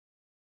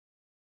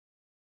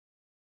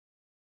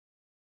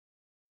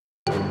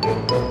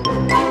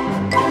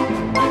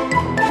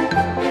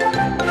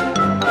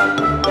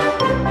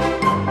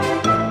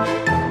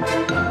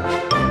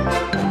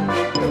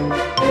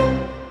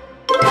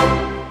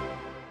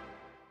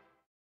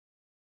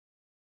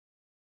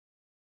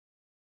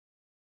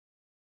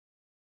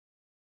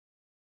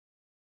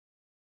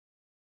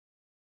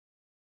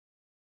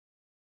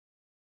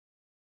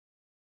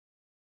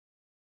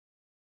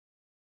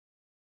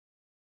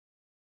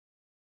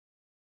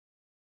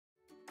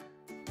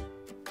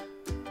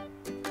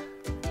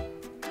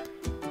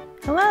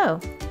Hello!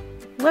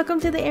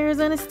 Welcome to the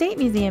Arizona State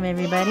Museum,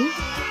 everybody.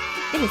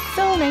 It is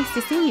so nice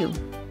to see you.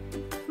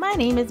 My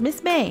name is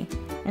Miss Mae,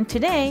 and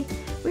today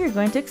we are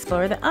going to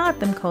explore the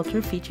O'odham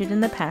culture featured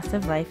in the Past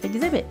of Life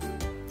exhibit.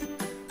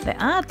 The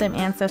O'odham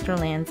ancestral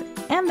lands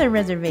and their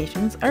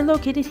reservations are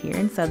located here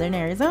in southern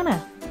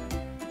Arizona.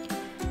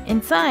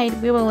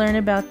 Inside, we will learn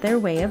about their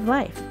way of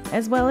life,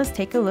 as well as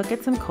take a look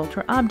at some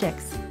cultural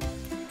objects.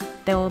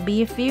 There will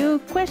be a few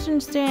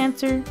questions to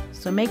answer,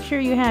 so make sure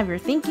you have your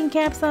thinking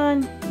caps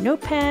on,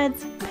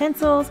 notepads,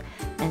 pencils,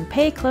 and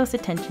pay close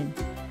attention.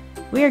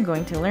 We are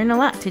going to learn a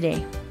lot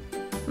today.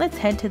 Let's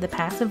head to the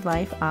Past of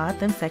Life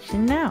O'odham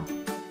section now.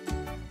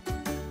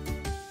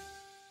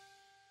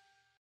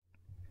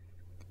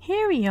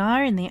 Here we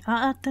are in the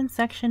O'odham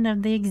section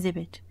of the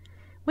exhibit.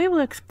 We will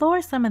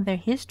explore some of their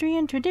history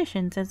and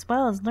traditions, as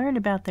well as learn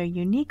about their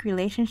unique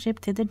relationship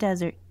to the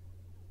desert.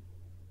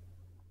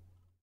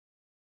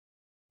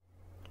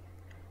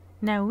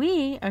 Now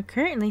we are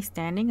currently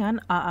standing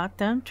on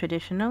O'odham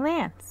traditional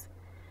lands.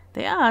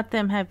 The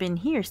O'odham have been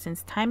here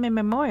since time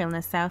immemorial in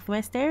the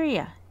southwest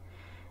area.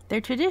 Their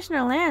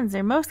traditional lands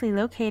are mostly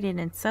located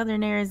in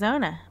southern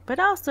Arizona, but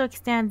also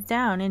extends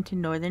down into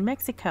northern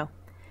Mexico.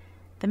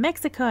 The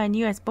Mexico and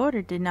U.S.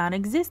 border did not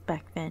exist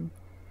back then,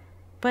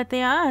 but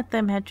the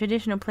O'odham had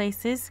traditional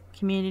places,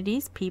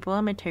 communities, people,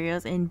 and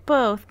materials in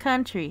both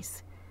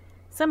countries.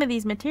 Some of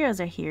these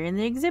materials are here in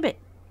the exhibit.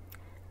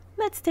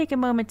 Let's take a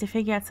moment to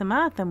figure out some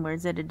O'odham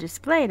words that are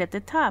displayed at the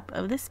top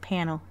of this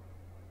panel.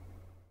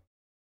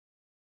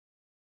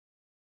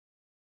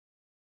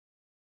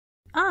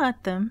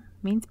 O'odham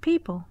means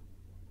people,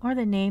 or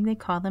the name they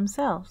call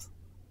themselves.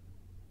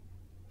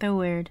 The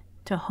word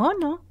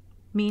Tohono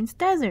means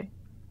desert.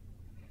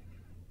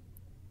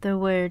 The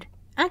word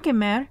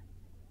Akimel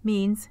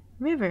means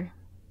river.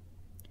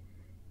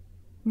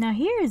 Now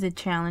here is a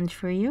challenge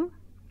for you.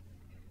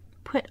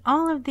 Put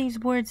all of these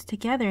words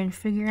together and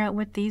figure out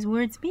what these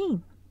words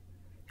mean.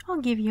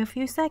 I'll give you a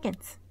few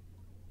seconds.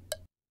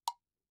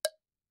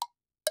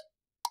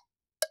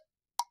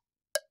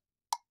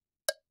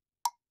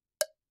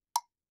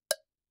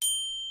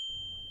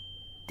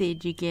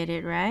 Did you get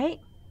it right?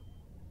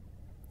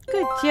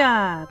 Good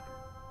job!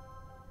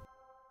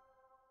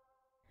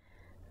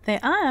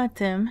 The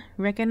O'odham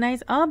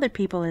recognize all the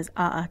people as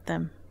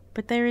O'odham,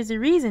 but there is a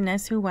reason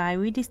as to why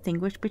we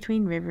distinguish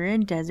between river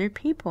and desert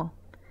people.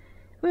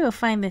 We will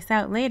find this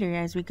out later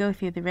as we go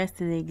through the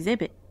rest of the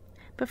exhibit,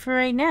 but for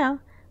right now,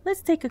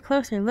 let's take a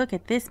closer look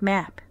at this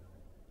map.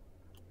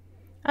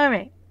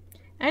 Alright,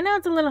 I know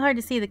it's a little hard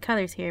to see the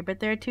colors here, but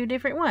there are two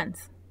different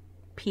ones,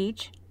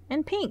 peach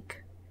and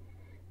pink.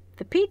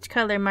 The peach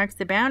color marks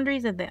the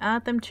boundaries of the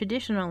O'odham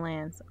traditional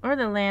lands, or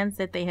the lands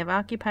that they have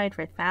occupied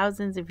for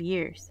thousands of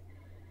years.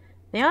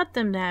 The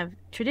O'odham have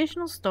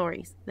traditional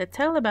stories that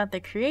tell about the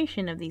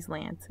creation of these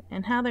lands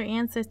and how their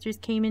ancestors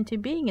came into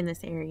being in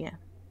this area.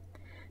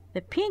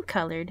 The pink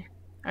colored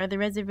are the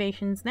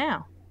reservations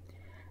now.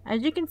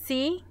 As you can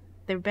see,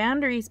 their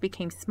boundaries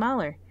became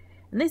smaller,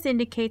 and this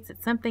indicates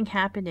that something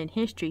happened in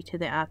history to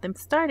the O'odham,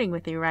 starting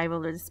with the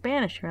arrival of the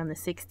Spanish around the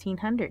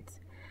 1600s.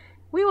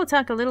 We will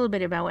talk a little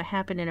bit about what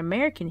happened in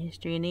American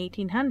history in the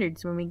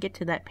 1800s when we get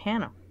to that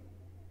panel.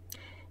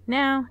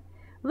 Now,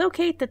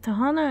 locate the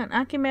Tohono and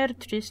Akimel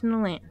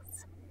traditional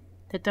lands.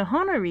 The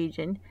Tohono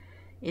region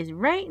is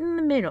right in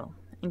the middle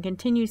and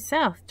continues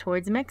south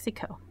towards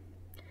Mexico.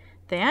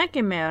 The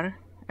Akimel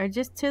are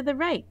just to the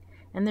right,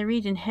 and the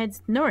region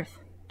heads north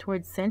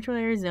towards central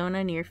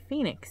Arizona near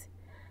Phoenix.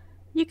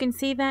 You can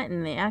see that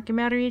in the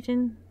Akimel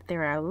region,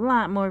 there are a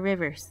lot more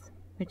rivers,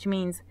 which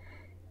means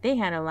they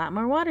had a lot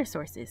more water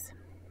sources.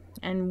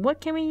 And what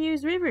can we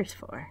use rivers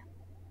for?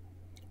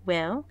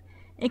 Well,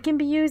 it can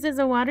be used as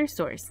a water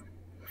source.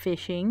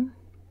 Fishing,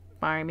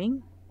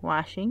 farming,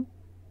 washing,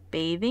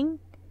 bathing,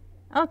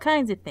 all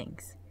kinds of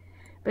things.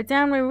 But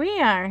down where we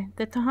are,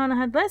 the Tohono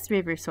had less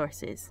river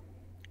sources.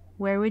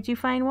 Where would you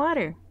find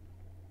water?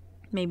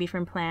 Maybe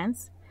from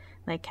plants,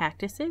 like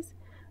cactuses,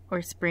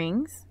 or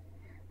springs,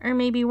 or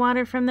maybe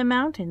water from the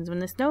mountains when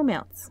the snow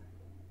melts.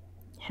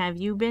 Have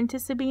you been to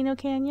Sabino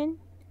Canyon?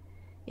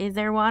 Is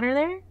there water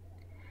there?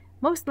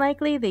 Most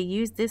likely they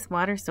use this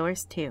water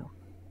source too.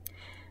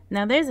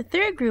 Now there's a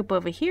third group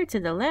over here to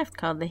the left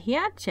called the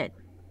Hiached.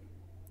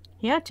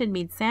 Hiached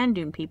means sand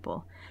dune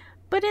people,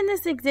 but in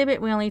this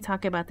exhibit we only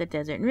talk about the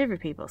desert and river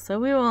people, so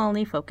we will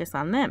only focus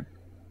on them.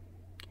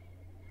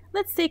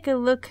 Let's take a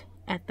look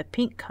at the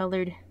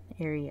pink-colored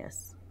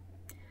areas.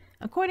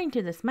 According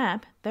to this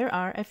map, there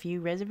are a few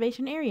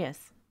reservation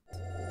areas.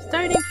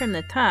 Starting from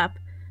the top,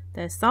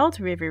 the Salt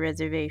River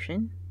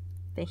Reservation,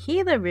 the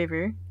Gila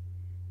River,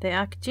 the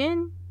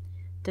Akjin,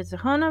 the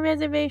Tohono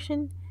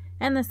Reservation,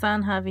 and the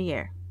San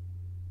Javier.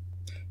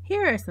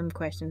 Here are some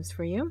questions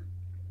for you.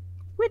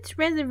 Which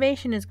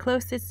reservation is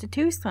closest to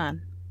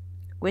Tucson?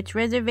 Which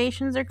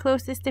reservations are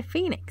closest to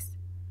Phoenix?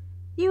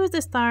 Use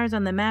the stars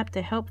on the map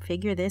to help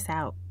figure this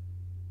out.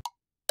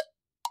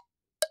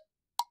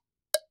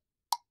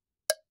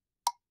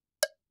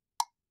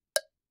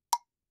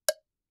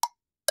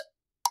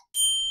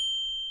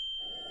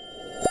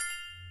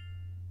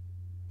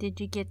 Did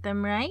you get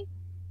them right?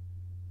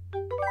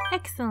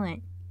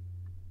 Excellent!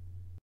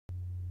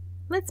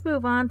 Let's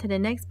move on to the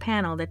next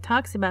panel that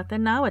talks about the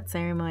Nawat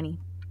ceremony.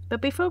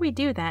 But before we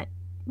do that,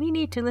 we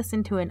need to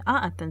listen to an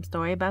A'atam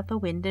story about the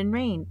wind and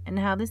rain and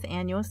how this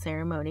annual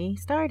ceremony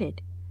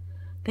started.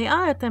 The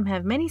A'atam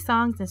have many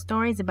songs and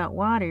stories about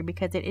water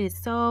because it is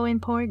so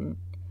important.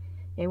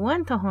 In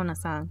one Tohono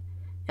song,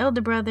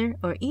 Elder Brother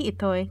or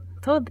I'itoi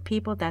told the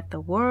people that the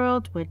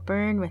world would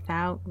burn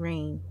without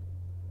rain.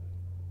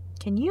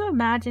 Can you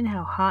imagine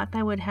how hot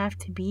that would have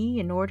to be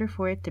in order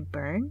for it to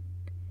burn?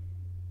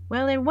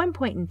 Well, at one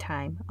point in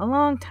time, a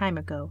long time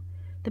ago,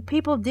 the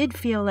people did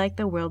feel like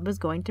the world was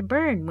going to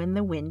burn when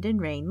the wind and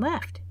rain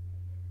left.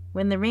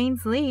 When the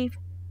rains leave,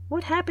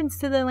 what happens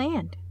to the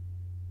land?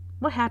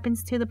 What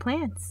happens to the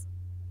plants,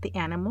 the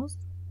animals,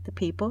 the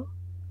people?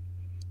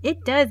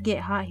 It does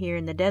get hot here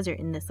in the desert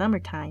in the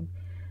summertime,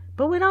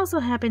 but what also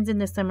happens in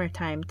the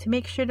summertime to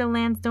make sure the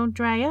lands don't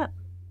dry up?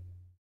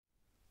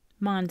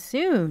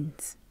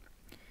 Monsoons.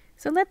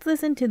 So let's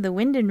listen to the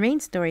wind and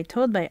rain story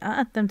told by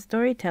A'atam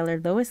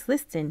storyteller Lois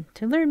Liston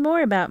to learn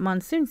more about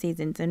monsoon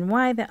seasons and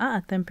why the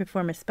A'atam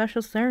perform a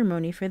special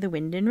ceremony for the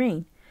wind and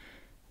rain.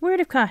 Word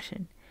of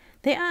caution,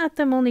 the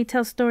A'atam only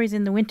tell stories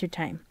in the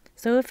wintertime,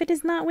 so if it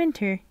is not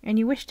winter and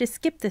you wish to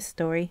skip this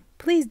story,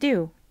 please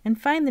do,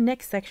 and find the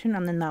next section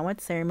on the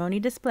Nawat ceremony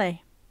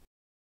display.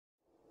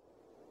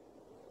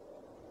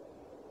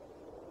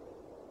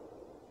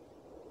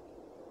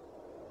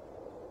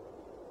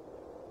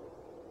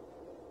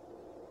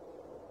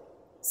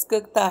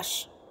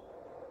 Skugtash.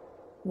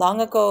 Long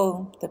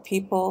ago, the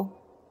people,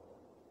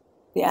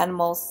 the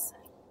animals,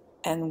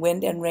 and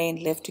wind and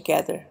rain lived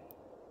together.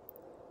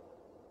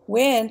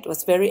 Wind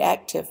was very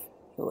active.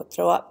 He would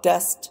throw up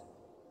dust,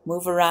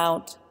 move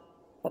around,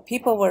 but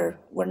people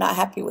were not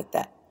happy with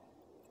that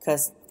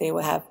because they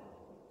would have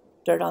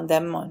dirt on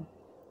them,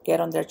 get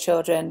on their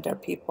children, their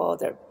people,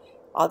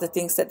 all the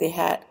things that they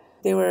had.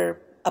 They were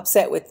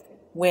upset with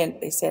wind.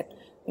 They said,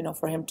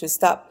 for him to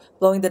stop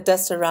blowing the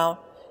dust around.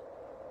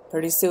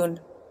 Pretty soon,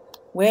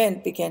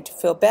 Wind began to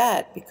feel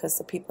bad because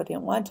the people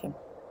didn't want him.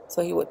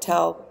 So he would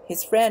tell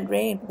his friend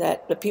Rain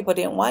that the people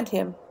didn't want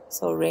him.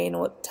 So Rain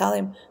would tell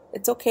him,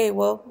 it's okay,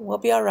 we'll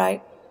be all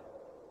right.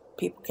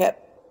 People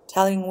kept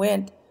telling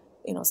Wind,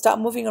 stop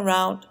moving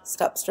around,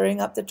 stop stirring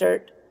up the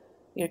dirt.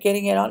 You're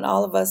getting it on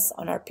all of us,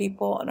 on our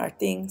people, on our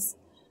things.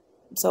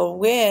 So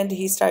Wind,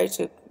 he started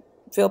to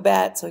feel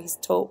bad. So he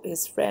told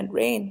his friend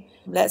Rain,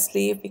 let's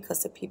leave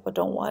because the people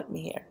don't want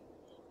me here.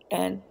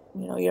 And,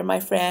 you're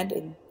my friend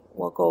and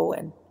we'll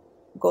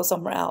go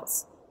somewhere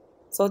else.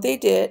 So they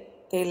did.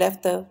 They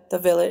left the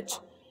village.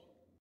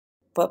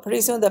 But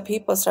pretty soon the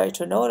people started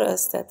to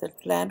notice that the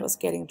land was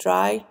getting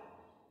dry.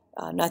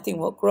 Nothing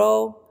would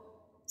grow.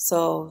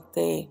 So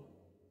they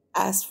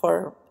asked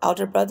for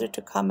Elder Brother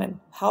to come and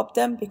help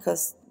them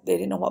because they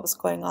didn't know what was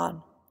going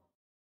on.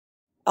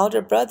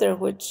 Elder Brother,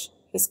 which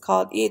is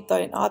called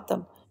I'itoi in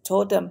autumn,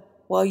 told them,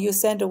 well, you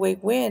send away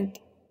Wind,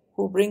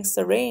 who brings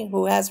the rain,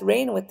 who has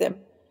rain with him.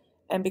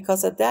 And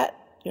because of that,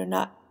 you're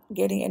not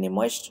getting any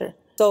moisture.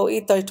 So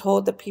I'itoi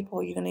told the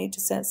people, you're going to need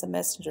to send some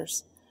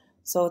messengers.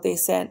 So they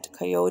sent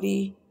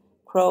Coyote,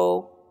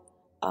 Crow,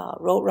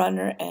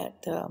 Roadrunner,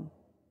 and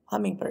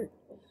Hummingbird.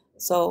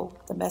 So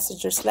the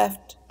messengers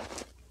left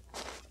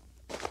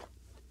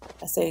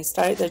as they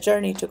started their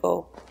journey to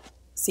go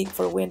seek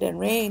for wind and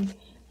rain.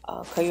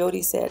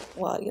 Coyote said,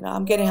 well,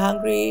 I'm getting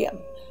hungry.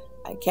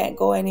 I can't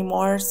go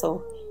anymore.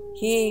 So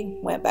he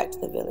went back to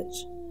the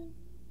village.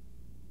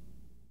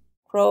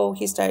 Crow,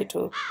 he started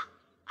to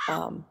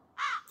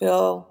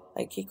feel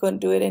like he couldn't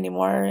do it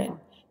anymore and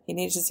he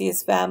needed to see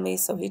his family,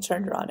 so he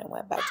turned around and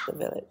went back to the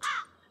village.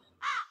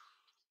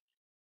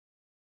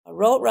 A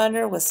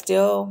Roadrunner was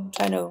still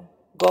trying to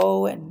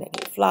go, and then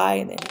he'd fly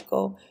and then he'd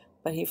go,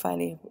 but he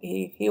finally,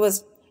 he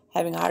was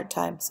having a hard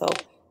time, so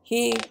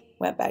he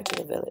went back to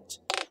the village.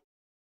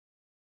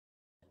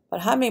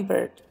 But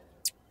Hummingbird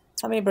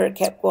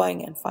kept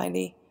going and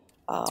finally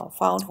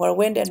found where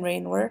wind and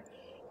rain were,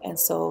 and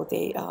so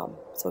he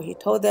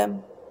told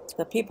them,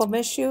 the people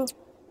miss you,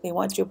 they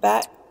want you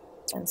back.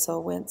 And so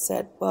Wind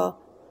said, well,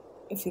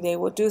 if they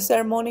will do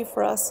ceremony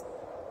for us,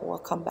 we'll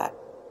come back.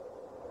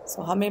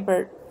 So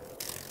Hummingbird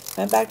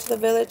went back to the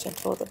village and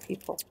told the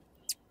people.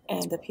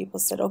 And the people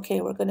said, okay,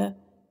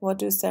 we'll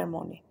do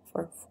ceremony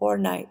for 4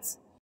 nights.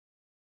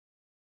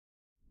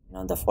 And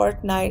on the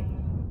 4th night,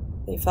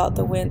 they felt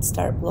the wind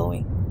start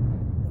blowing.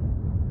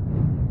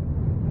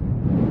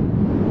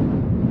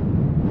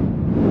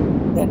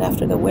 Then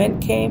after the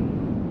wind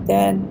came,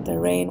 then the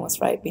rain was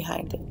right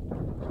behind it.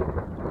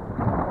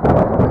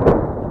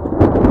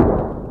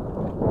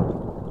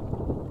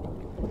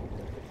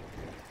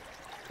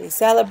 They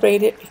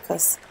celebrated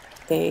because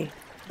the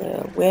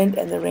wind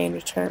and the rain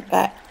returned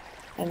back,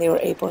 and they were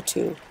able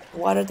to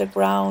water the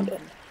ground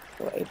and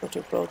they were able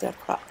to grow their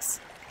crops.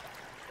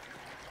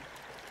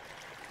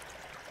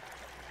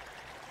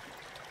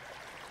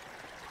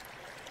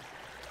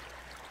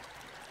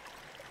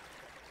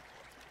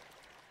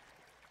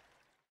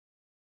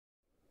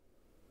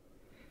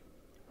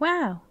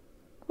 Wow!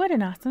 What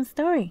an awesome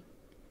story!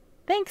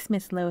 Thanks,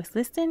 Miss Lois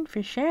Liston,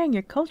 for sharing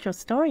your cultural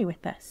story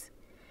with us.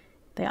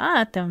 The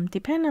A'atum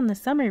depend on the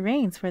summer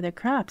rains for their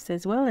crops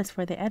as well as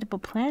for the edible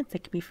plants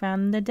that can be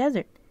found in the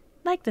desert,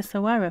 like the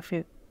saguaro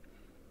fruit.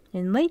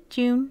 In late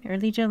June,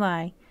 early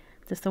July,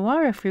 the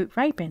saguaro fruit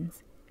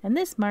ripens, and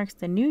this marks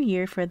the new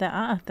year for the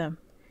A'atum.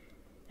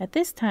 At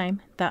this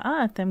time, the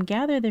A'atum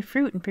gather the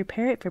fruit and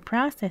prepare it for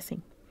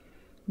processing.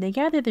 They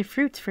gather the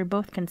fruits for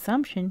both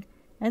consumption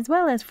as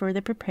well as for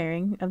the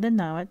preparing of the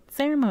Nawat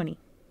ceremony.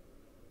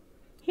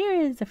 Here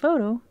is a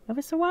photo of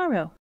a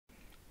saguaro.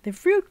 The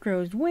fruit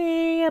grows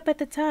way up at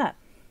the top.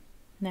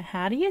 Now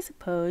how do you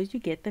suppose you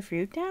get the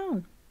fruit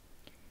down?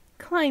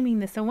 Climbing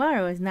the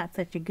saguaro is not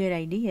such a good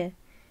idea.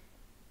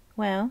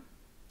 Well,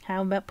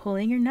 how about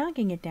pulling or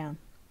knocking it down?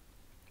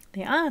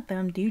 The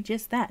A'atum do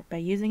just that by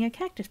using a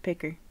cactus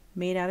picker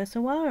made out of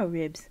saguaro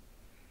ribs.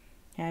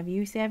 Have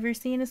you ever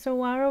seen a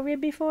saguaro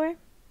rib before?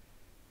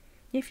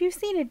 If you've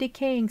seen a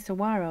decaying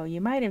saguaro,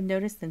 you might have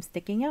noticed them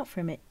sticking out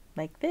from it,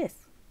 like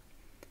this.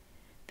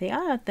 The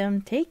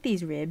A'atum take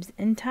these ribs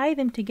and tie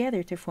them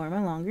together to form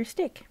a longer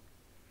stick.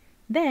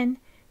 Then,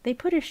 they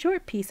put a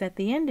short piece at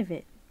the end of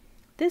it.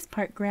 This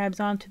part grabs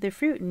onto the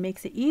fruit and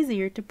makes it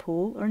easier to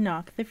pull or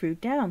knock the fruit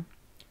down.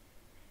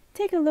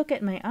 Take a look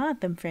at my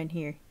A'atum friend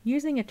here,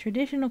 using a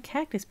traditional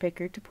cactus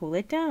picker to pull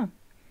it down.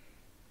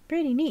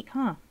 Pretty neat,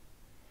 huh?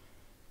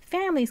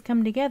 Families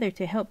come together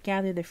to help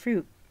gather the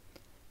fruit.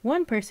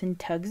 One person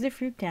tugs the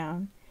fruit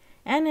down,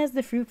 and as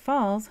the fruit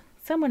falls,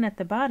 someone at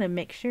the bottom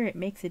makes sure it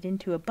makes it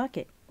into a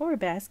bucket or a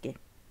basket.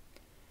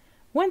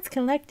 Once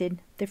collected,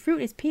 the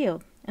fruit is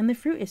peeled, and the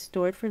fruit is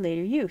stored for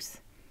later use.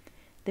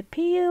 The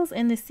peels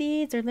and the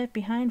seeds are left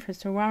behind for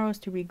saguaros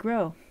to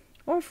regrow,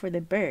 or for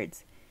the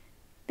birds.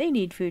 They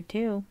need food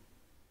too.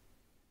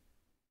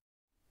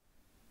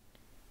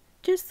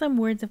 Just some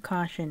words of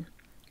caution.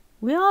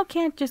 We all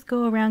can't just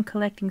go around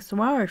collecting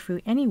saguaro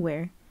fruit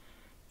anywhere.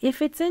 If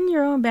it's in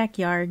your own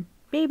backyard,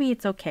 maybe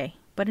it's okay,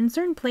 but in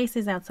certain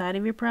places outside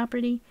of your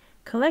property,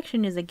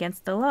 collection is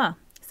against the law,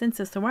 since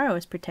the saguaro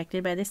is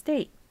protected by the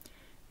state.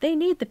 They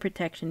need the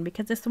protection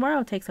because the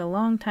saguaro takes a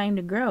long time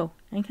to grow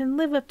and can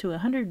live up to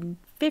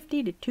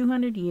 150 to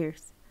 200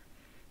 years.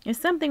 If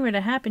something were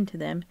to happen to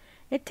them,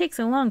 it takes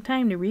a long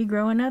time to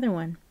regrow another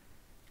one.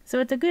 So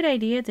it's a good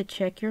idea to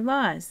check your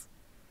laws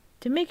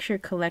to make sure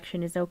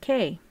collection is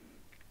okay.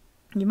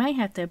 You might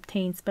have to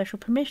obtain special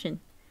permission.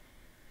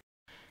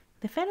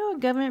 The federal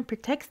government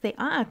protects the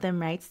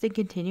A'atum rights to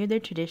continue their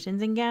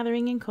traditions and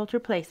gathering in cultural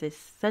places,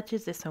 such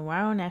as the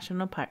Saguaro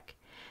National Park.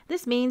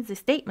 This means the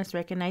state must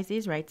recognize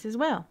these rights as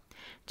well.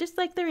 Just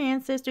like their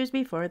ancestors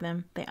before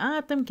them, the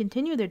A'atum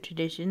continue their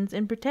traditions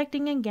in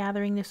protecting and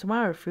gathering the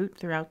saguaro fruit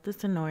throughout the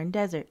Sonoran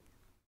Desert.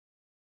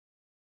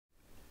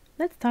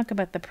 Let's talk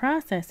about the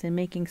process in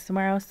making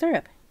saguaro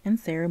syrup and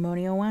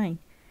ceremonial wine.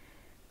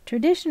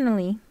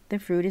 Traditionally, the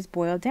fruit is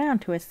boiled down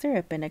to a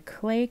syrup in a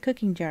clay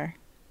cooking jar,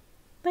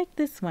 like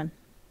this one.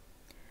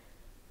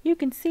 You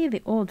can see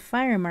the old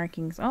fire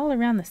markings all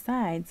around the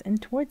sides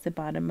and towards the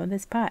bottom of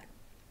this pot.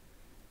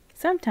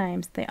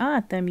 Sometimes the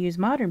A'atum use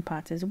modern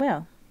pots as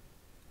well,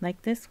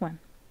 like this one.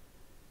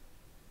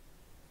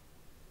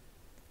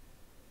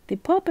 The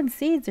pulp and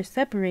seeds are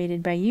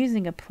separated by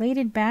using a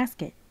plated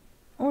basket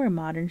or a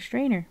modern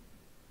strainer.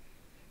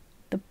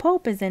 The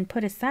pulp is then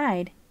put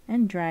aside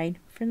and dried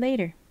for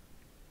later.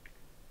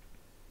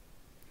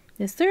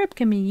 The syrup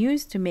can be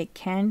used to make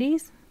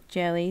candies,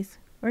 jellies,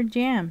 or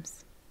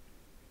jams.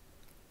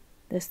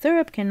 The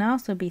syrup can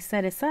also be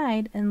set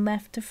aside and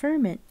left to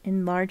ferment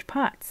in large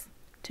pots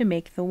to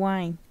make the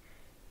wine.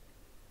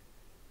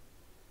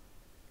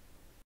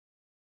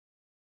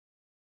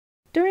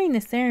 During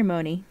the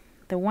ceremony,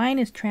 the wine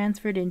is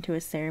transferred into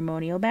a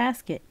ceremonial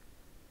basket.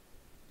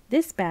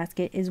 This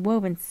basket is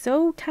woven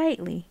so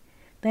tightly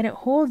that it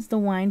holds the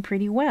wine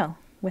pretty well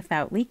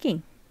without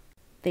leaking.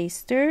 They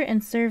stir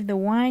and serve the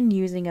wine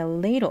using a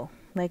ladle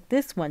like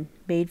this one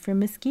made from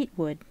mesquite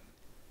wood.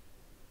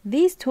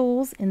 These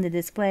tools in the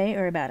display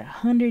are about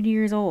 100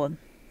 years old.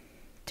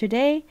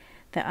 Today,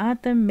 the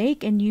A'atum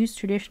make and use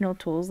traditional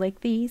tools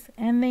like these,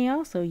 and they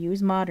also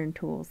use modern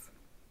tools.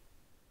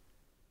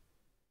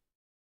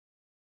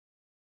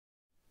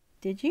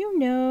 Did you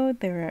know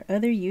there are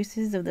other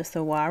uses of the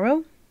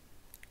saguaro?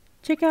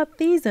 Check out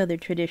these other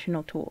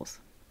traditional tools.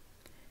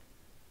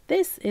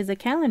 This is a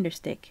calendar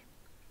stick.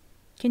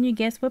 Can you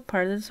guess what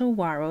part of the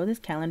saguaro this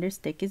calendar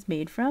stick is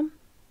made from?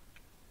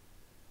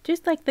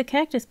 Just like the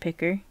cactus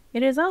picker,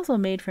 it is also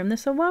made from the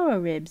saguaro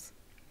ribs.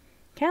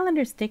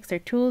 Calendar sticks are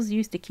tools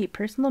used to keep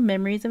personal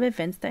memories of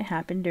events that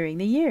happened during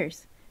the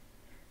years.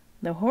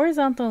 The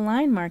horizontal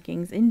line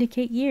markings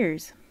indicate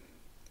years.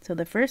 So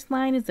the first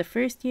line is the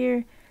first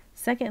year,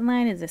 second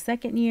line is the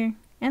second year,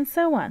 and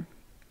so on.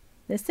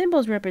 The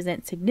symbols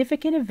represent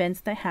significant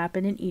events that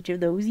happened in each of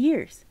those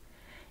years.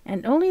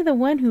 And only the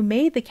one who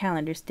made the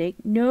calendar stick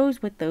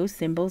knows what those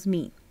symbols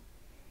mean.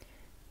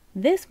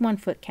 This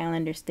 1-foot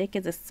calendar stick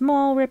is a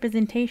small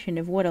representation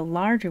of what a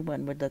larger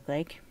one would look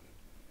like.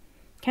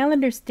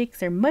 Calendar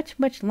sticks are much,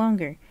 much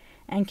longer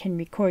and can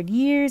record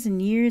years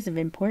and years of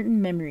important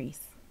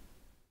memories.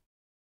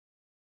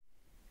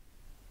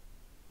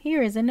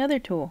 Here is another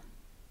tool.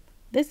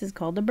 This is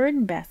called a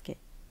burden basket.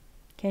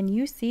 Can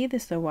you see the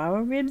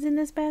saguaro ribs in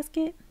this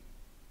basket?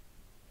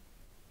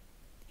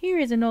 Here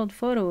is an old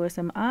photo of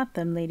some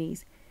Atham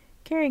ladies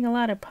carrying a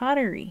lot of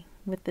pottery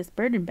with this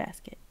burden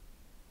basket.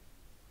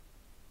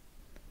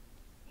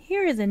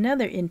 Here is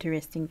another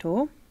interesting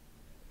tool.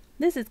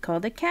 This is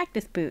called a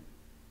cactus boot.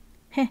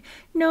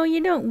 No,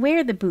 you don't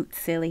wear the boots,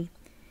 silly.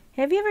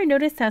 Have you ever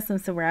noticed how some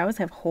saguaros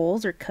have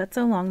holes or cuts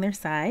along their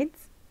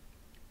sides?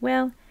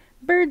 Well,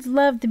 birds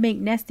love to make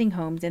nesting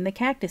homes in the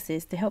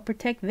cactuses to help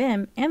protect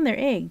them and their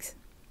eggs.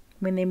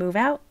 When they move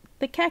out,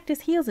 the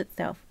cactus heals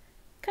itself,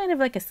 kind of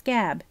like a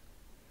scab.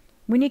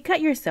 When you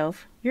cut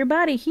yourself, your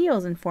body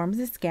heals and forms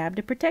a scab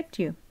to protect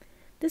you.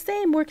 The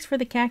same works for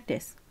the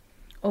cactus.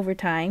 Over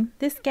time,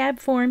 this scab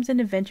forms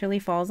and eventually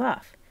falls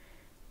off.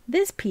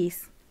 This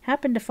piece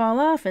happened to fall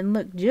off and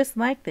look just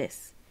like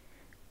this.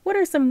 What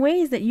are some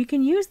ways that you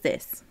can use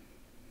this?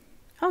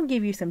 I'll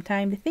give you some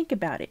time to think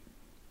about it.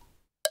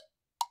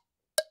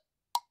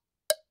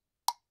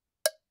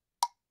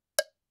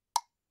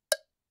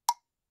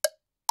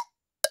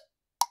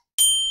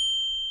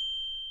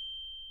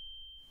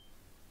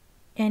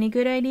 Any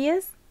good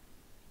ideas?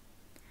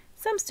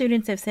 Some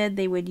students have said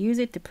they would use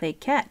it to play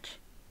catch,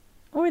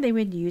 or they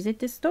would use it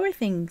to store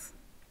things.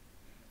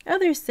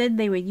 Others said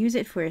they would use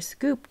it for a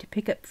scoop to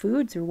pick up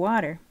foods or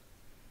water.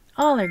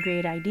 All are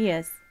great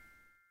ideas.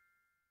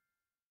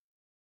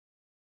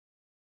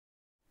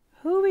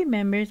 Who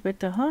remembers what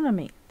Tohono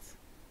means?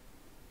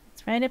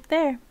 It's right up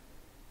there.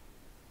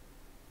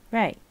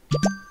 Right,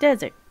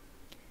 desert.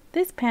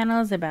 This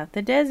panel is about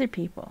the desert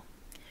people.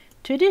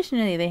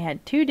 Traditionally, they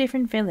had two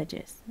different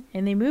villages,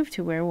 and they moved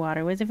to where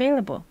water was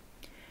available.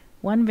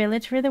 One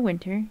village for the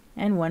winter,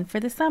 and one for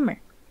the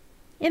summer.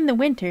 In the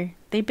winter,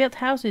 they built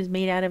houses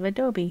made out of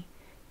adobe,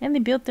 and they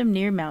built them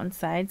near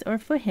mountainsides or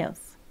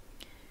foothills.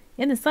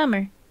 In the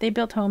summer, they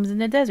built homes in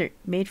the desert,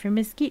 made from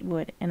mesquite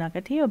wood and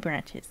ocotillo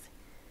branches.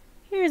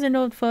 Here is an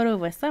old photo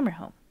of a summer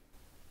home.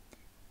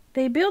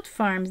 They built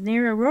farms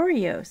near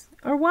arroyos,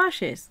 or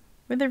washes,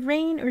 where the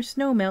rain or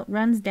snow melt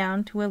runs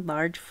down to a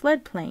large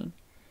floodplain.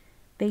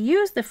 They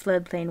use the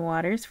floodplain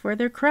waters for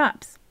their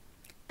crops.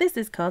 This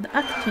is called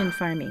Akimel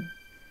farming.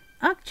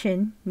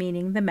 Akimel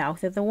meaning the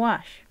mouth of the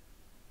wash.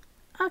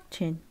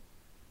 Akimel.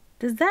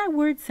 Does that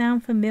word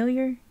sound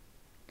familiar?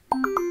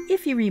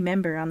 If you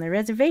remember on the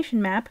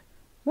reservation map,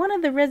 one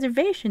of the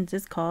reservations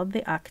is called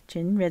the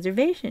Akimel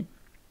Reservation.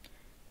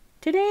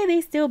 Today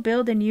they still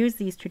build and use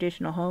these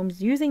traditional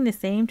homes using the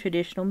same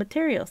traditional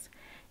materials,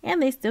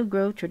 and they still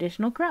grow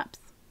traditional crops.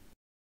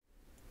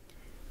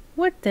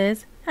 What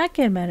does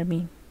Akimel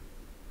mean?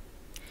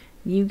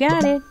 You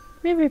got it,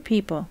 river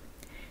people.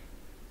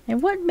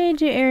 And what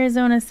major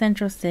Arizona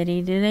central city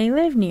do they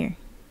live near?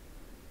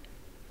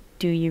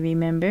 Do you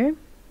remember?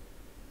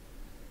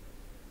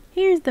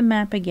 Here's the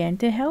map again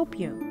to help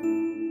you.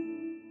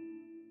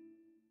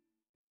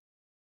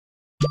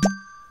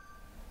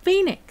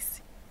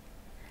 Phoenix.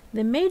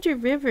 The major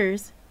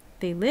rivers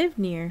they live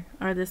near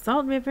are the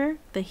Salt River,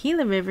 the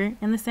Gila River,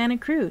 and the Santa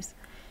Cruz.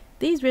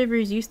 These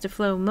rivers used to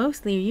flow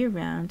mostly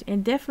year-round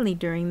and definitely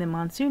during the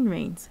monsoon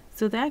rains,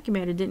 so the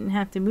Akimel didn't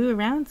have to move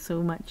around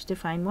so much to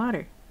find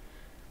water.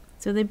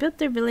 So they built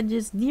their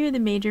villages near the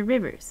major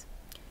rivers.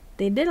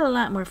 They did a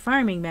lot more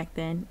farming back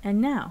then,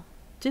 and now,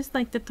 just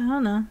like the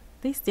Tohono,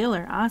 they still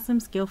are awesome,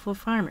 skillful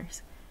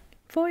farmers.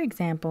 For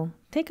example,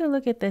 take a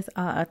look at this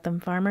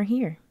A'atam farmer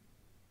here.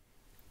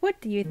 What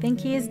do you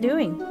think he is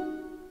doing?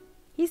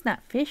 He's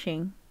not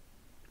fishing,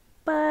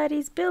 but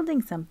he's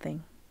building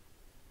something.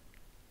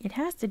 It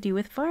has to do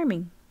with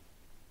farming.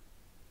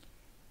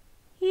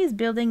 He is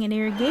building an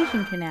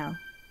irrigation canal.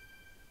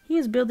 He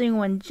is building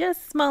one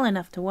just small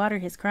enough to water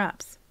his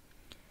crops.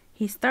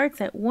 He starts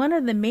at one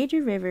of the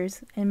major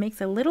rivers and makes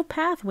a little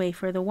pathway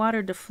for the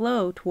water to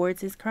flow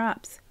towards his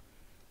crops.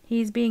 He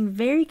is being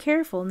very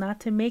careful not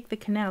to make the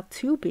canal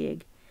too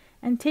big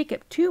and take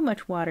up too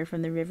much water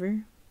from the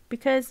river,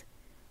 because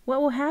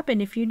what will happen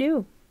if you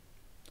do?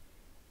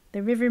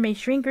 The river may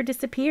shrink or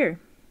disappear,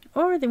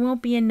 or there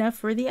won't be enough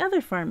for the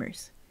other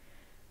farmers.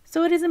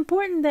 So it is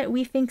important that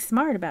we think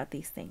smart about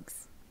these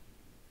things.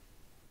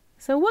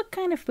 So what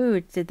kind of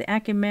foods did the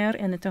Akimel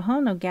and the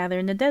Tohono gather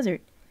in the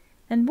desert?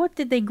 And what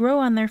did they grow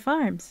on their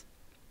farms?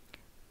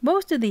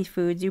 Most of these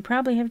foods you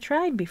probably have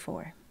tried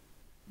before.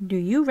 Do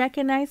you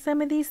recognize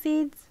some of these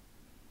seeds?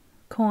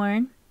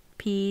 Corn,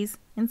 peas,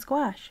 and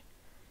squash.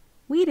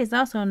 Wheat is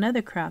also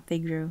another crop they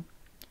grew.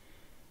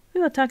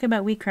 We will talk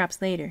about wheat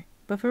crops later,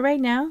 but for right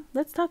now,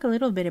 let's talk a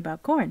little bit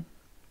about corn.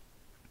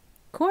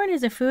 Corn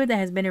is a food that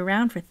has been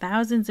around for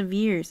thousands of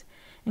years,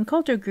 and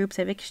cultural groups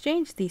have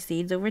exchanged these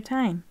seeds over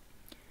time.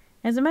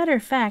 As a matter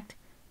of fact,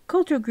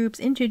 cultural groups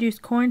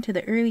introduced corn to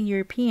the early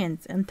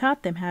Europeans and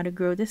taught them how to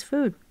grow this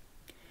food.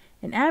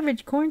 An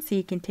average corn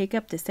seed can take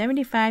up to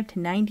 75 to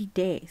 90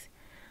 days,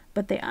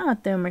 but the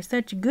A'atam are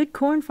such good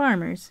corn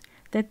farmers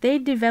that they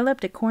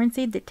developed a corn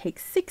seed that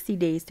takes 60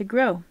 days to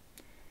grow.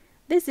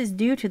 This is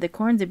due to the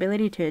corn's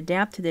ability to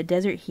adapt to the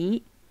desert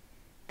heat,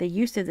 the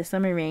use of the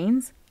summer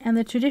rains, and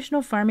the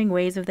traditional farming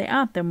ways of the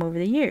A'atam over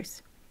the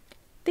years.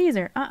 These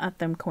are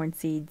a'atum corn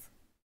seeds.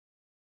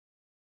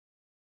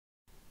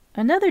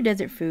 Another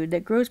desert food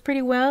that grows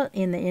pretty well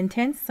in the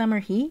intense summer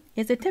heat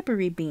is a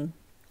tipari bean.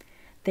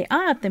 The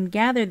a'atum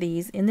gather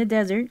these in the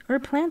desert or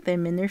plant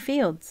them in their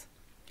fields.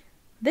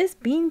 This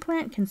bean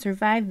plant can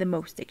survive the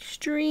most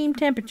extreme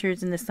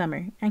temperatures in the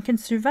summer and can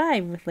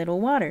survive with little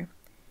water.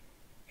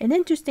 An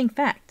interesting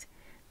fact,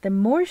 the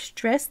more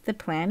stressed the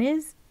plant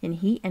is in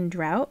heat and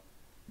drought,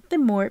 the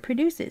more it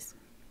produces.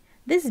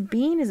 This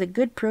bean is a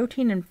good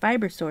protein and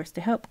fiber source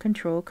to help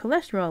control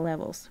cholesterol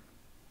levels.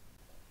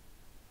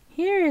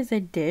 Here is a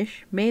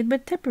dish made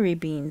with tipari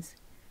beans.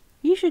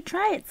 You should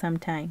try it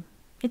sometime.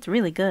 It's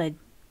really good.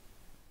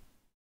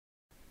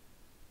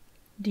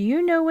 Do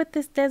you know what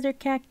this desert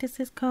cactus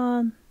is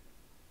called?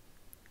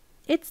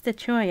 It's the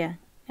cholla,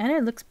 and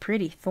it looks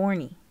pretty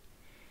thorny.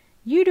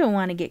 You don't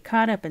want to get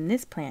caught up in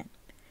this plant,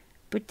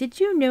 but did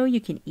you know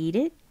you can eat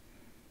it?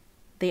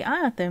 The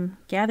a'atum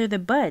gather the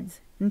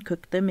buds and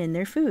cook them in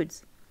their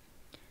foods.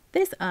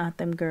 This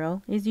a'atum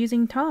girl is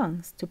using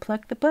tongs to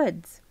pluck the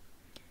buds.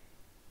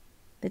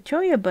 The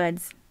cholla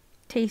buds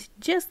taste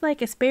just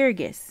like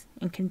asparagus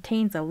and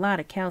contains a lot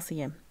of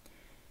calcium.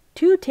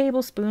 2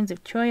 tablespoons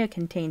of cholla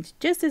contains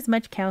just as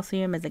much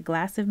calcium as a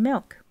glass of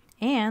milk,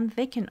 and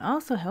they can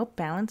also help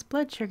balance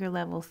blood sugar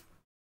levels.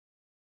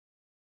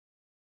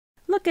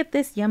 Look at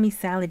this yummy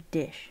salad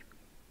dish.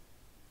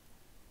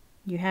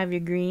 You have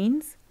your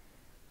greens,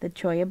 the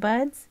cholla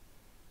buds,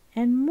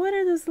 and what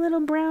are those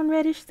little brown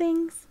reddish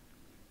things?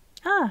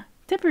 Ah,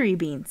 tipari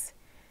beans.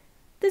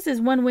 This is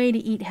one way to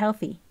eat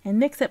healthy and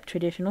mix up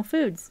traditional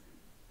foods.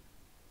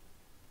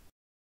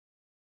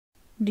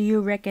 Do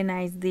you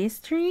recognize this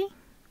tree?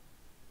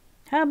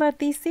 How about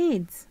these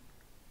seeds?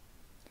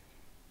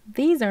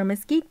 These are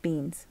mesquite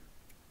beans.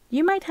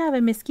 You might have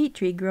a mesquite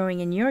tree growing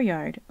in your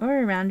yard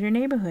or around your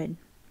neighborhood.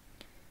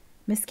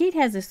 Mesquite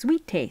has a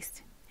sweet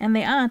taste, and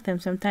the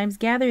a'atum sometimes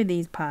gather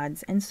these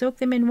pods and soak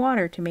them in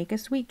water to make a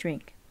sweet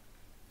drink.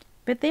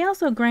 But they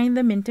also grind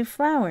them into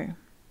flour.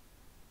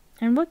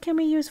 And what can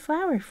we use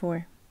flour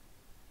for?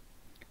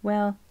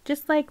 Well,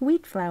 just like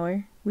wheat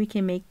flour, we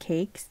can make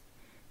cakes,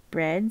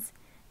 breads,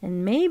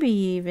 and maybe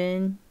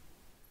even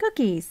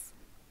cookies.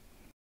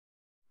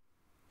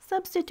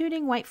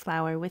 Substituting white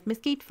flour with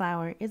mesquite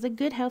flour is a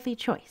good healthy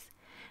choice,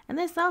 and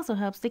this also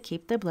helps to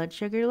keep the blood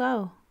sugar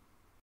low.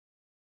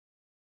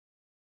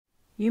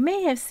 You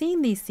may have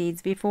seen these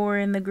seeds before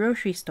in the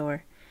grocery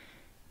store.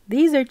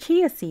 These are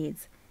chia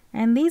seeds,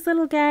 and these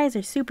little guys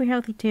are super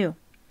healthy too.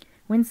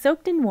 When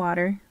soaked in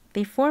water,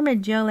 they form a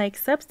gel-like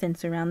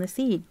substance around the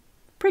seed,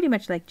 pretty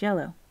much like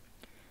jello.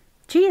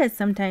 Chia is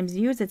sometimes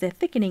used as a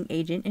thickening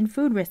agent in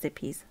food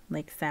recipes,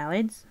 like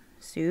salads,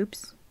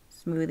 soups,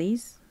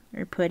 smoothies,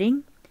 or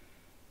pudding.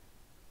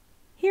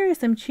 Here is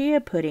some chia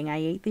pudding I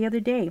ate the other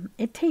day.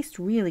 It tastes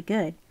really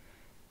good.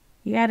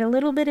 You add a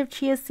little bit of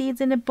chia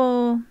seeds in a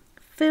bowl,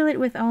 fill it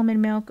with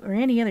almond milk or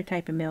any other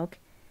type of milk,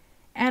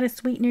 add a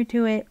sweetener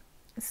to it,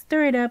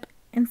 stir it up,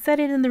 and set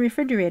it in the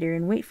refrigerator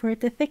and wait for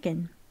it to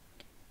thicken.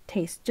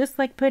 Tastes just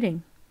like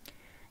pudding.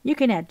 You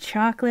can add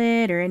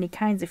chocolate or any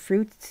kinds of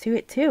fruits to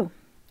it too.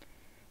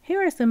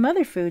 Here are some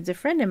other foods a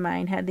friend of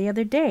mine had the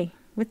other day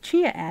with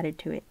chia added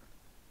to it.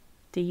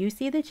 Do you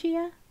see the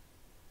chia?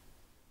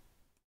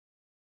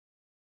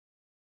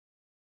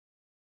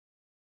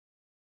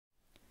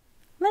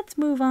 Let's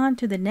move on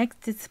to the next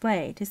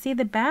display to see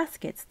the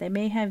baskets that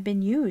may have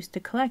been used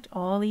to collect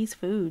all these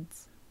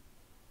foods.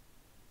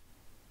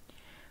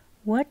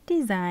 What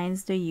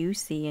designs do you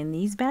see in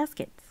these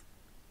baskets?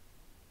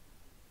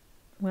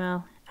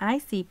 Well, I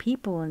see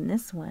people in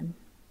this one.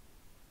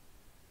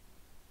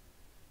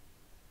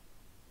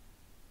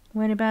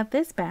 What about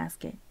this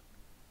basket?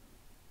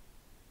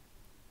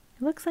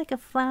 It looks like a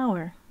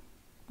flower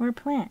or a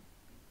plant.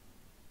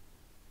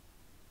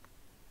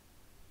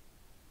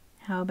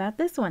 How about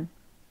this one?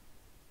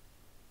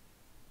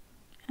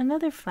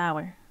 Another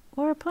flower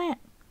or a plant.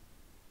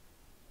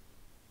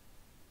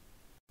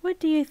 What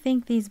do you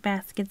think these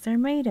baskets are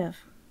made of?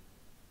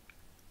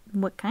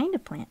 What kind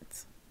of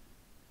plants?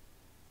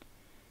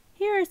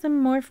 Here are some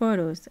more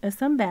photos of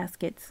some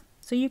baskets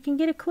so you can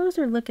get a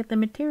closer look at the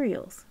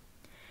materials.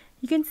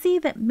 You can see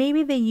that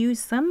maybe they use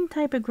some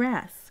type of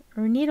grass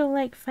or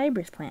needle-like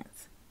fibrous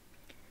plants.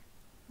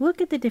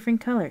 Look at the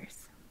different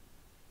colors.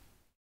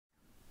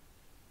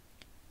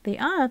 The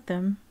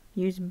a'atum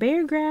use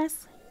bear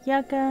grass,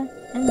 yucca,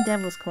 and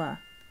devil's claw.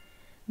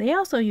 They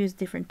also use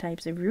different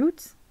types of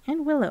roots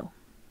and willow.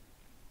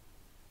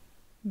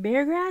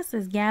 Bear grass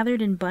is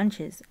gathered in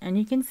bunches, and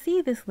you can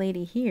see this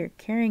lady here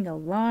carrying a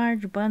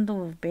large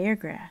bundle of bear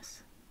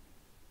grass.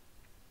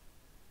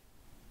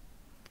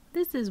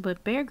 This is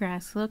what bear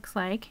grass looks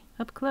like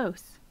up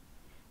close.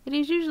 It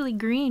is usually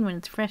green when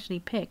it's freshly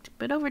picked,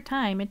 but over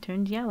time it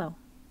turns yellow.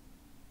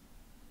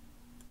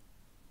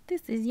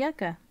 This is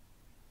yucca.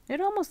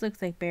 It almost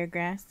looks like bear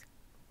grass,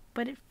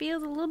 but it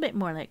feels a little bit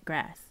more like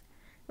grass,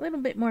 a little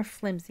bit more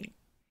flimsy.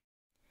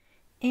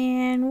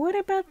 And what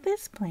about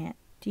this plant?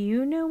 Do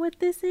you know what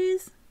this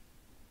is?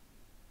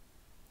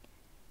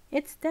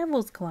 It's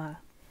devil's claw.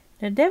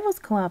 The devil's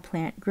claw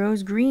plant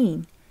grows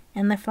green,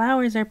 and the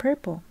flowers are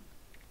purple.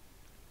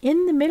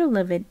 In the middle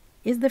of it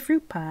is the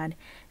fruit pod,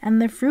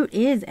 and the fruit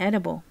is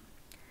edible.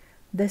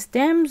 The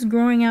stems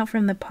growing out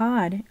from the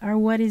pod are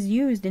what is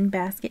used in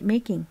basket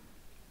making.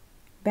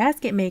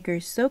 Basket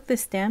makers soak the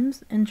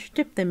stems and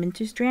strip them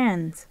into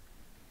strands.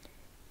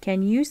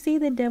 Can you see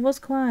the devil's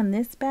claw in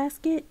this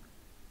basket?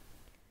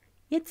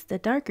 It's the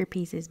darker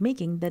pieces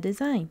making the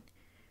design.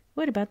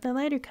 What about the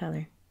lighter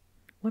color?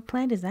 What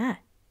plant is that?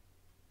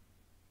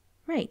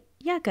 Right,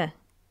 yucca.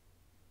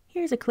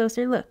 Here's a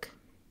closer look.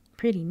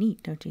 Pretty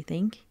neat, don't you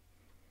think?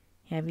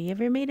 Have you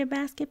ever made a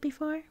basket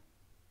before?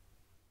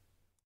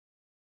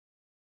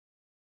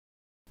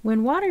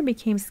 When water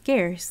became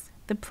scarce,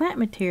 the plant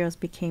materials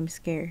became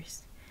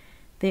scarce.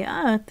 The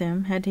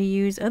A'atum had to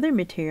use other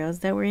materials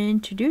that were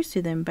introduced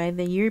to them by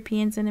the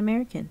Europeans and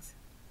Americans.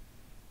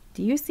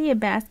 Do you see a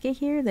basket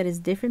here that is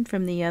different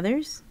from the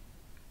others?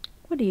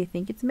 What do you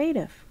think it's made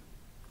of?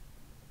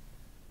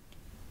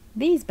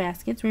 These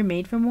baskets were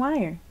made from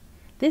wire.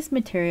 This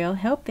material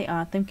helped the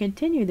A'atum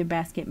continue their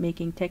basket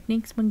making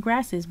techniques when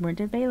grasses weren't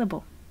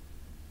available.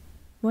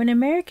 When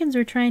Americans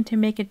were trying to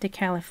make it to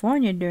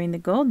California during the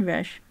gold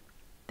rush,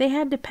 they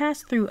had to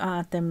pass through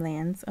A'atum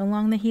lands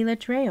along the Gila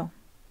Trail.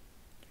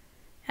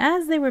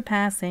 As they were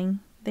passing,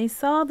 they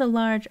saw the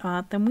large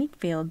A'atum wheat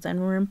fields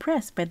and were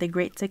impressed by the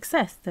great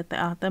success that the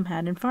A'atum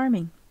had in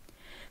farming.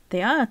 The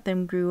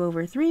A'atum grew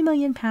over 3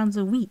 million pounds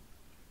of wheat,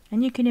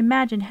 and you can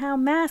imagine how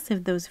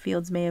massive those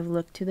fields may have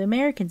looked to the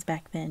Americans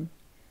back then.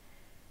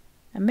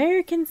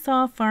 Americans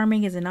saw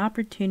farming as an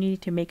opportunity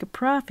to make a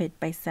profit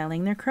by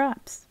selling their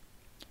crops.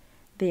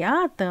 The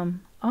A'atum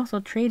also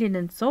traded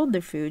and sold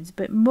their foods,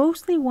 but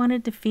mostly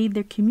wanted to feed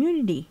their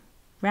community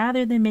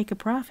rather than make a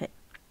profit.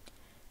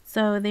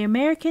 So the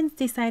Americans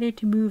decided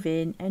to move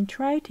in and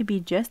try to be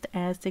just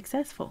as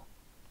successful.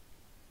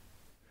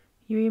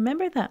 You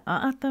remember that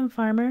A'atum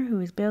farmer who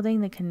was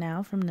building the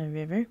canal from the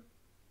river?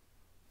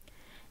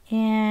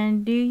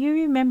 And do you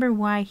remember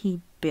why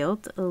he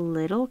built a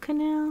little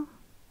canal?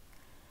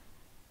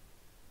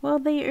 Well,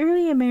 the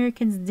early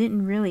Americans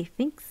didn't really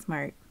think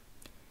smart.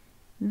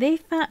 They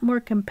thought more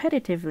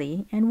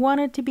competitively and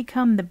wanted to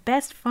become the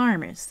best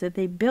farmers, so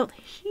they built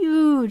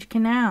huge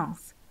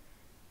canals.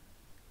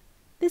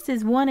 This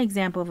is one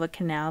example of a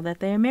canal that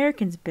the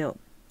Americans built,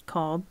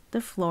 called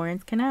the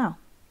Florence Canal.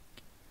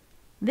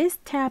 This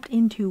tapped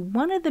into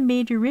one of the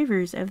major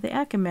rivers of the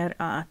Akimel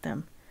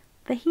A'atum,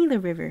 the Gila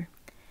River,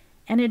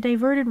 and it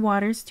diverted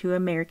waters to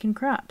American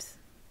crops.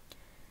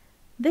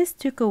 This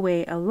took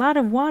away a lot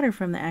of water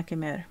from the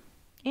Akimel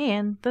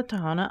and the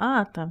Tohono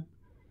A'atum.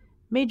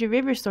 Major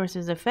river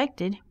sources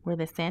affected were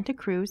the Santa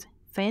Cruz,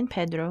 San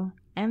Pedro,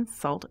 and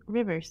Salt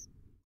rivers.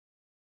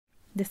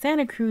 The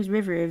Santa Cruz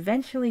River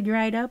eventually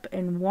dried up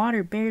and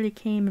water barely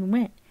came and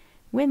went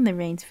when the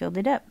rains filled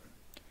it up.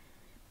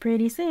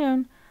 Pretty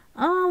soon,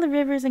 all the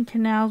rivers and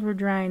canals were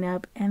drying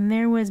up and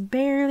there was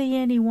barely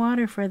any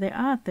water for the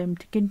A'atum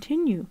to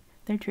continue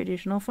their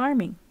traditional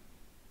farming.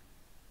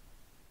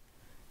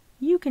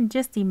 You can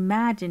just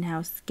imagine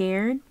how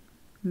scared,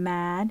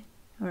 mad,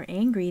 or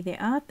angry the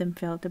A'atum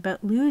felt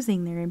about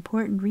losing their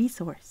important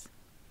resource.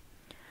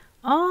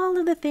 All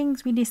of the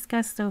things we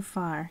discussed so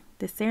far,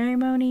 the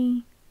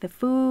ceremony, the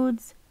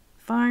foods,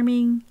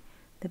 farming,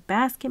 the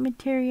basket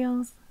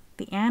materials,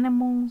 the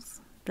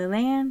animals, the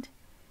land,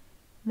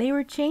 they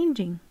were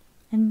changing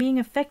and being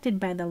affected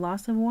by the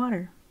loss of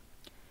water.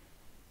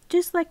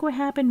 Just like what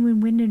happened when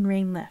wind and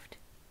rain left,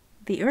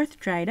 the earth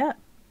dried up.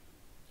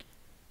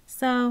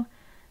 So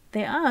the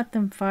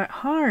A'atum fought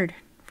hard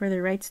for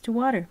their rights to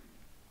water.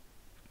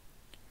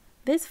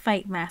 This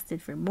fight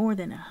lasted for more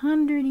than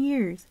 100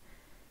 years.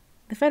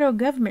 The federal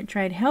government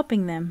tried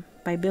helping them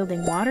by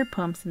building water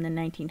pumps in the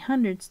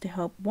 1900s to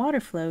help water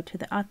flow to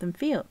the A'atum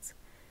fields.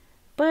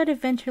 But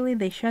eventually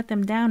they shut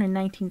them down in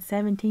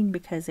 1917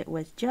 because it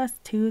was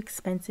just too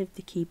expensive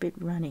to keep it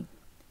running.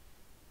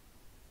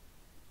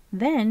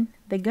 Then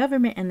the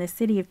government and the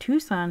city of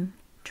Tucson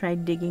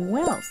tried digging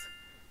wells.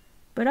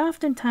 But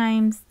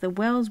oftentimes the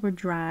wells were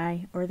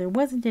dry or there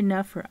wasn't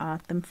enough for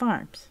A'atum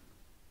farms.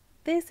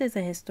 This is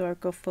a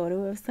historical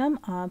photo of some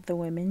A'atum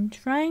women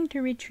trying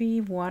to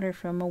retrieve water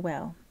from a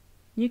well.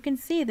 You can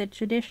see the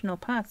traditional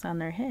pots on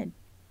their head.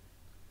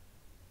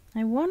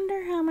 I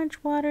wonder how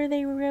much water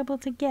they were able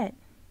to get.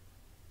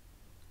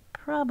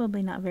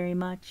 Probably not very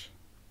much.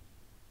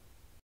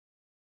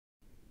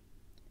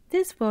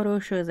 This photo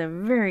shows a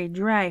very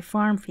dry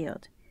farm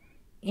field.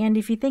 And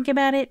if you think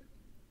about it,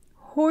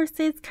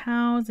 horses,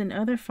 cows, and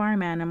other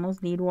farm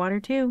animals need water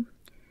too.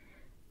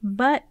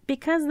 But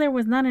because there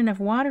was not enough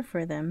water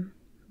for them,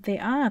 the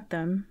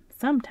A'atum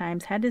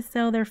sometimes had to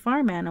sell their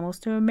farm animals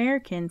to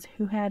Americans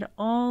who had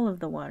all of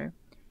the water.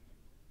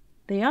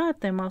 The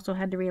A'atum also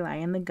had to rely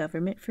on the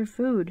government for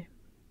food.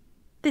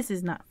 This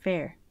is not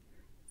fair.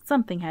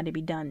 Something had to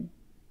be done.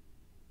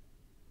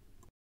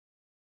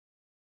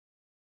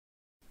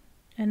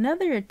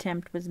 Another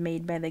attempt was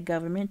made by the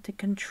government to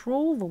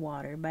control the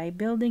water by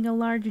building a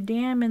large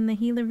dam in the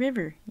Gila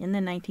River in the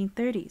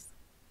 1930s.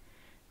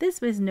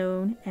 This was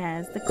known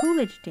as the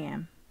Coolidge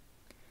Dam.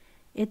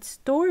 It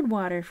stored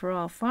water for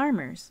all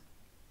farmers,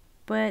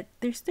 but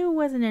there still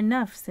wasn't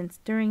enough since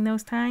during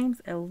those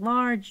times a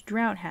large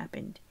drought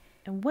happened,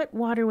 and what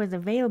water was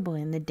available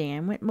in the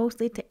dam went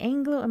mostly to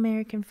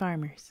Anglo-American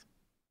farmers.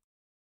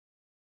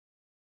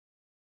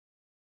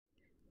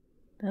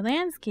 The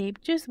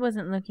landscape just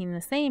wasn't looking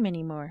the same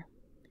anymore,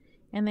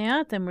 and the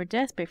O'odham were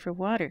desperate for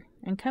water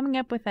and coming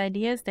up with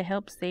ideas to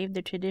help save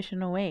their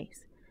traditional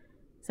ways.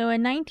 So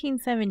in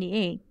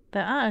 1978, the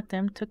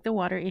O'odham took the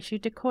water issue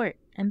to court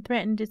and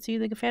threatened to sue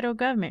the federal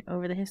government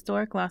over the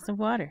historic loss of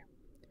water.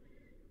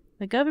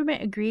 The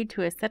government agreed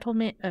to a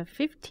settlement of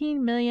 $15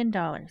 million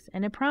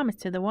and a promise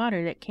to the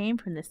water that came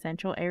from the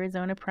Central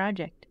Arizona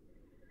Project.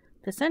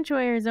 The Central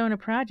Arizona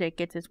Project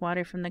gets its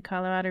water from the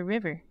Colorado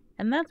River,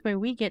 and that's where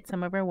we get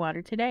some of our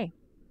water today.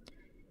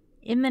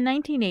 In the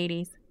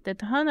 1980s, the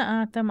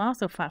Tohono O'odham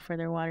also fought for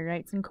their water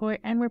rights in court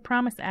and were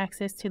promised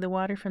access to the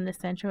water from the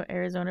Central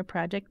Arizona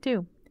Project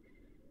too.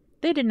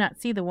 They did not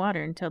see the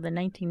water until the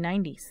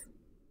 1990s.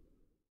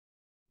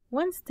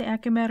 Once the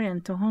Akimel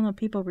and Tohono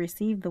people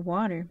received the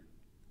water,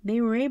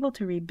 they were able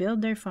to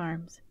rebuild their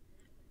farms.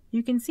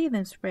 You can see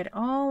them spread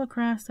all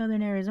across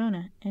southern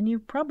Arizona, and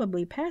you've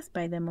probably passed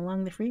by them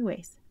along the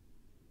freeways.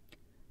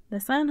 The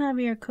San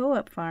Javier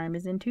Co-op Farm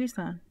is in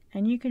Tucson,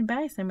 and you can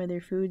buy some of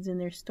their foods in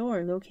their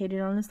store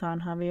located on the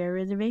San Javier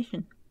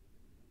Reservation.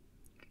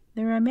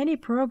 There are many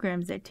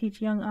programs that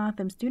teach young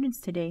O'odham students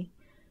today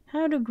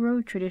how to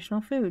grow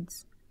traditional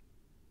foods.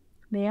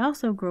 They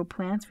also grow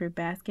plants for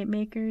basket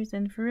makers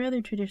and for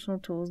other traditional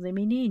tools they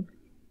may need.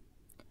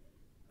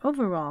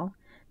 Overall,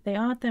 the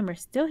O'odham are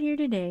still here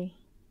today,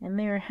 and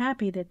they are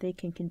happy that they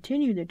can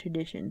continue their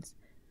traditions,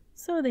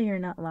 so they are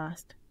not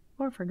lost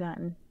or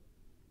forgotten.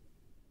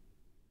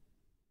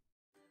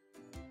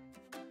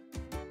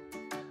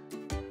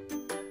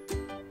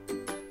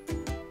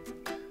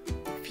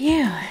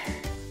 Phew!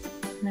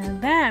 Now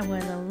that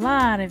was a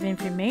lot of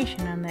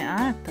information on the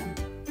O'odham.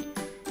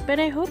 But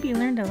I hope you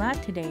learned a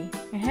lot today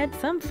and had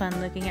some fun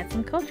looking at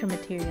some culture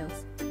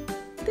materials.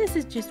 This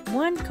is just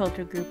one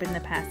culture group in the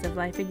Passive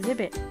Life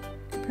exhibit.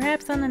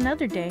 Perhaps on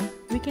another day,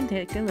 we can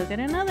take a look at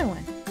another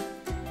one.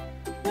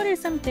 What are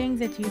some things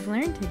that you've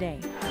learned today?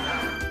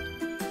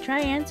 Try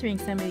answering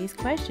some of these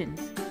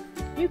questions.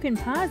 You can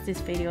pause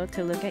this video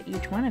to look at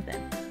each one of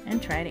them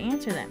and try to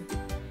answer them.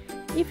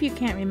 If you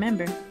can't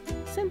remember,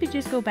 simply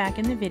just go back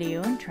in the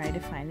video and try to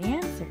find the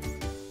answers.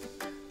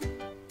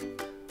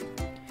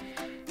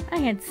 I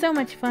had so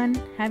much fun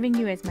having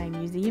you as my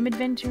museum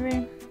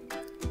adventurer,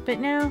 but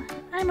now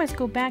I must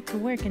go back to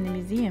work in the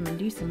museum and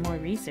do some more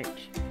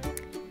research.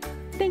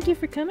 Thank you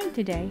for coming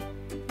today,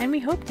 and we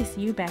hope to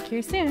see you back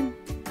here soon.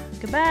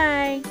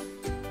 Goodbye!